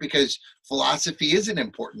 right? Because philosophy isn't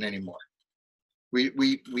important anymore. We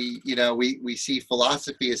see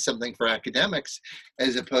philosophy as something for academics,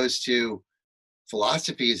 as opposed to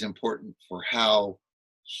philosophy is important for how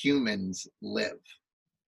humans live.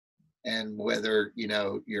 And whether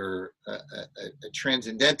you're a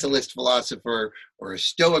transcendentalist philosopher or a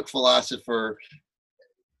Stoic philosopher,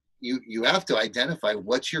 you have to identify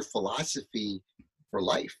what's your philosophy for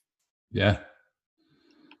life. Yeah.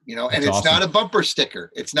 And it's awesome. Not a bumper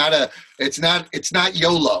sticker. It's not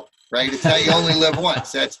YOLO, right? It's not you only live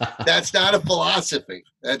once. That's not a philosophy.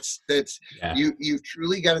 You've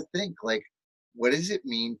truly got to think, like, what does it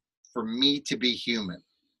mean for me to be human?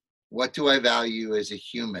 What do I value as a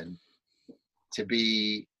human to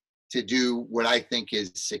do what I think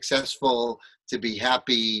is successful, to be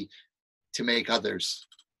happy, to make others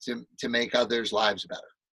lives better.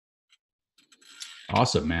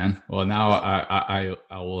 Awesome, man. Well, now I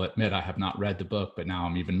will admit I have not read the book, but now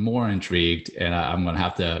I'm even more intrigued, and I'm going to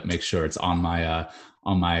have to make sure it's on my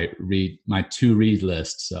to read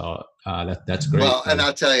list. So that's great. Well, and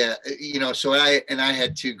I'll tell you, so I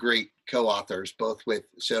had two great co-authors, both with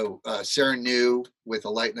Sarah New with A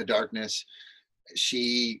Light in the Darkness.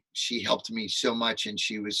 She helped me so much, and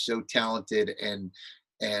she was so talented and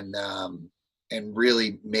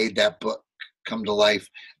really made that book come to life.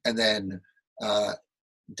 And then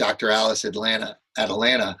Dr. Alice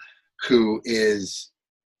Atalanta, who is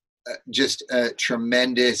just a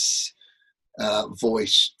tremendous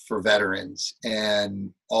voice for veterans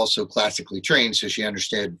and also classically trained. So she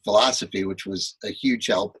understood philosophy, which was a huge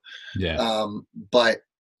help. Yeah. But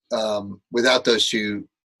without those two,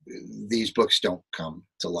 these books don't come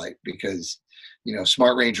to light, because,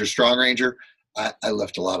 Smart Ranger, Strong Ranger, I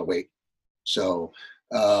lift a lot of weight. So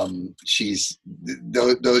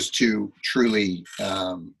those two truly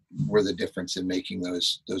were the difference in making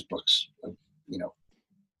those books,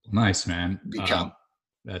 Nice, man. Become.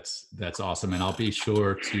 That's awesome. And I'll be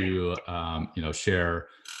sure to, share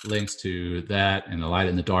links to that and The Light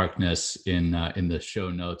in the Darkness in the show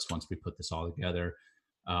notes once we put this all together.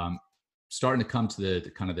 Starting to come to the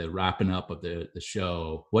kind of the wrapping up of the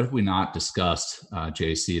show. What have we not discussed,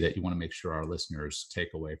 JC, that you want to make sure our listeners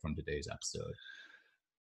take away from today's episode?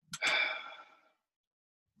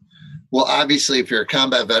 Well, obviously, if you're a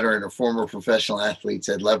combat veteran or former professional athletes,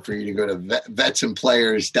 I'd love for you to go to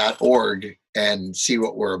vetsandplayers.org and see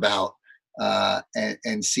what we're about,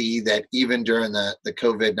 and see that even during the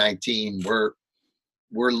COVID-19, we're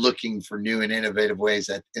looking for new and innovative ways.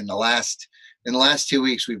 That in the last 2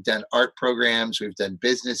 weeks, we've done art programs, we've done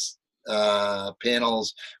business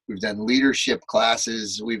panels, we've done leadership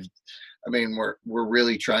classes. We're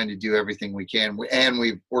really trying to do everything we can, and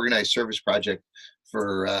we've organized service project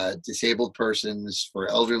for disabled persons, for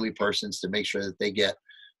elderly persons, to make sure that they get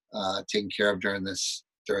taken care of during this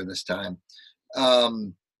time.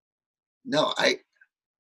 No, I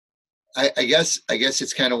guess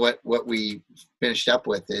it's kind of what we finished up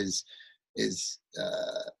with is it's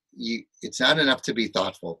not enough to be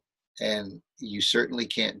thoughtful, and you certainly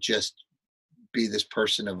can't just be this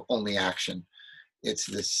person of only action. It's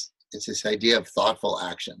this idea of thoughtful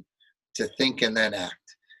action, to think and then act.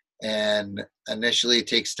 And initially it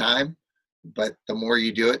takes time, but the more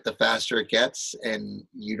you do it, the faster it gets, and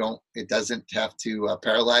it doesn't have to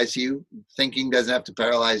paralyze you. Thinking doesn't have to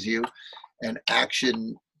paralyze you, and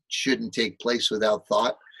action shouldn't take place without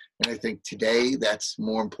thought. And I think today that's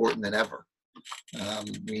more important than ever.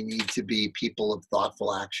 We need to be people of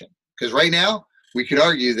thoughtful action, because right now we could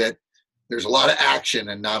argue that there's a lot of action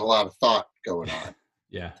and not a lot of thought going on.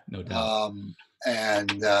 Yeah, no doubt.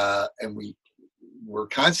 And we're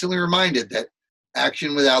constantly reminded that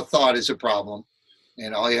action without thought is a problem.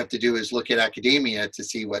 And all you have to do is look at academia to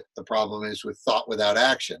see what the problem is with thought without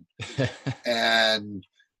action. And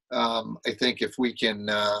I think if we can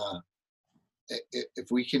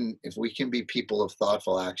be people of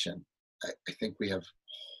thoughtful action, I think we have a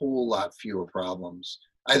whole lot fewer problems.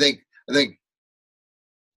 I think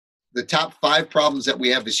the top 5 problems that we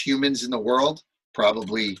have as humans in the world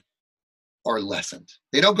probably are lessened.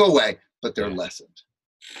 They don't go away, but they're lessened.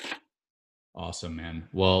 Awesome, man.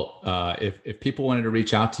 Well, if people wanted to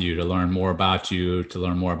reach out to you to learn more about you, to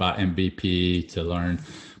learn more about MVP, to learn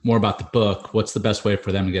more about the book, what's the best way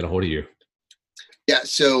for them to get a hold of you? Yeah.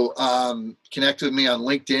 So connect with me on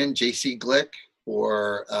LinkedIn, JC Glick,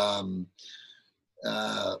 or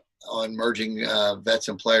on Merging Vets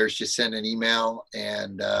and Players. Just send an email,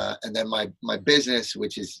 and then my business,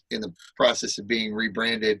 which is in the process of being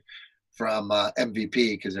rebranded from MVP,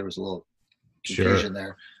 because there was a little confusion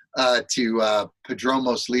there, to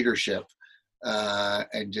Padromos Leadership,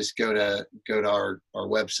 and just go to our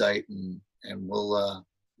website, and we'll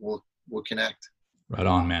connect. Right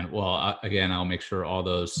on, man. Well, again, I'll make sure all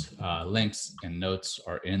those links and notes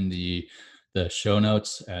are in the show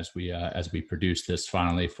notes as we produce this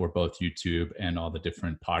finally for both YouTube and all the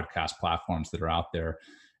different podcast platforms that are out there.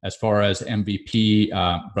 As far as MVP,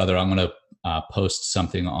 brother, I'm going to post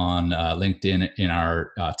something on LinkedIn in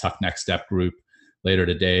our Tuck Next Step group later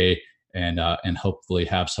today, and hopefully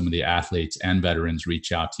have some of the athletes and veterans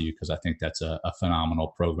reach out to you, because I think that's a phenomenal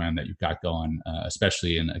program that you've got going,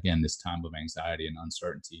 especially in, again, this time of anxiety and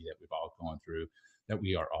uncertainty that we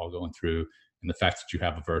are all going through. And the fact that you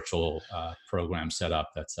have a virtual program set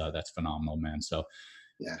up, that's phenomenal, man. So,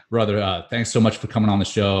 yeah, brother, thanks so much for coming on the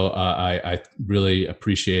show. I really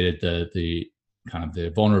appreciated the kind of the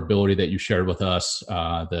vulnerability that you shared with us,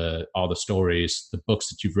 all the stories. The books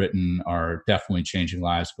that you've written are definitely changing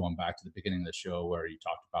lives, going back to the beginning of the show where you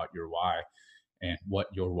talked about your why and what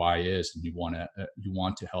your why is, and you want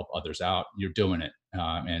to help others out. You're doing it.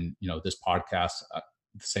 And this podcast, the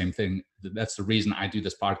same thing. That's the reason I do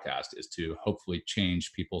this podcast, is to hopefully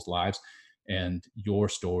change people's lives. And your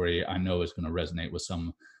story, I know, is going to resonate with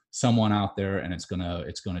someone out there, and it's gonna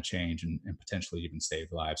change and potentially even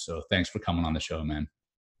save lives. So thanks for coming on the show, man.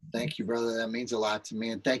 Thank you, brother. That means a lot to me,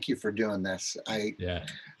 and thank you for doing this.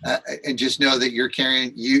 And just know that you're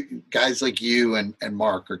carrying, you guys like you and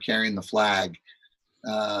Mark are carrying the flag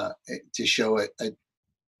to show it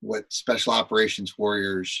what special operations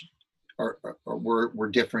warriors are. We're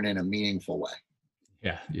different in a meaningful way.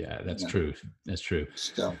 Yeah, that's true. That's true.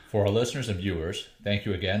 So, for our listeners and viewers, thank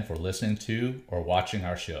you again for listening to or watching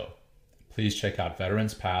our show. Please check out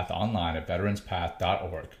Veterans Path online at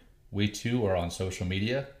veteranspath.org. We too are on social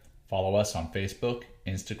media. Follow us on Facebook,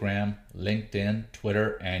 Instagram, LinkedIn,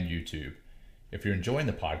 Twitter, and YouTube. If you're enjoying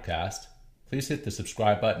the podcast, please hit the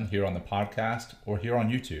subscribe button here on the podcast or here on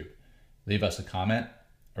YouTube. Leave us a comment,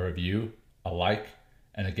 a review, a like,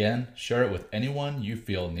 and again, share it with anyone you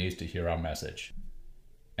feel needs to hear our message.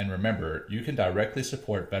 And remember, you can directly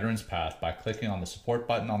support Veterans Path by clicking on the support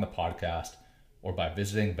button on the podcast or by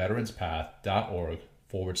visiting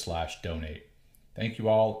veteranspath.org/donate. Thank you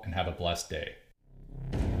all, and have a blessed day.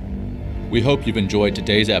 We hope you've enjoyed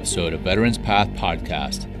today's episode of Veterans Path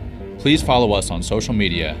Podcast. Please follow us on social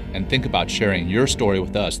media and think about sharing your story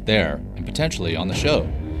with us there and potentially on the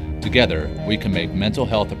show. Together, we can make mental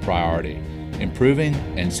health a priority, improving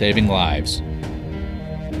and saving lives.